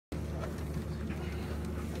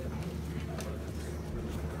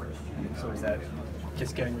Was that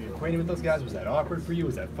just getting reacquainted with those guys? Was that awkward for you?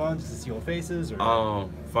 Was that fun just to see old faces? Or?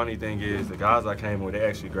 Funny thing is, the guys I came with, they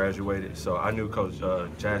actually graduated. So I knew Coach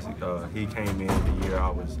Jassy. He came in the year I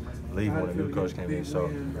was leaving when the new coach came in. So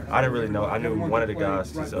I didn't really know. I knew one of the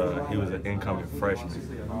guys, he was an incoming freshman.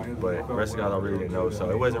 But the rest of the guys I really didn't know. So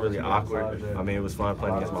it wasn't really awkward. I mean, it was fun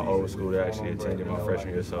playing against my old school that I actually attended my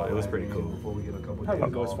freshman year. So it was pretty cool. I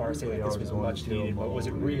wouldn't go as far as saying that this was much needed, but was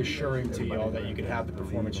it reassuring to you all that you could have the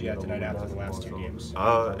performance you had tonight after the last 2 games?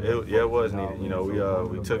 Yeah, it was needed. You know,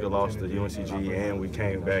 we took a loss to UNCG and we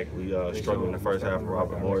came back. We struggled in the first half with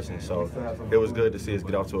Robert Morrison, so it was good to see us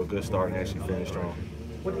get off to a good start and actually finish strong.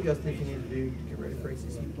 What do you guys think you need to do to get ready for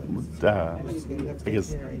ACC? I guess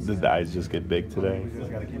did the ice just get big today?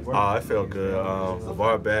 It felt good.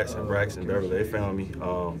 LeVar Batts and Braxton Beverly, they found me.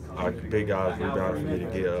 Our big guys rebounded for me to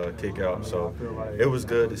get a kick out, so it was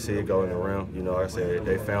good to see it go in the rim. You know, like I said,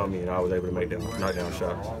 they found me and I was able to make them knockdown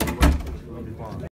shots.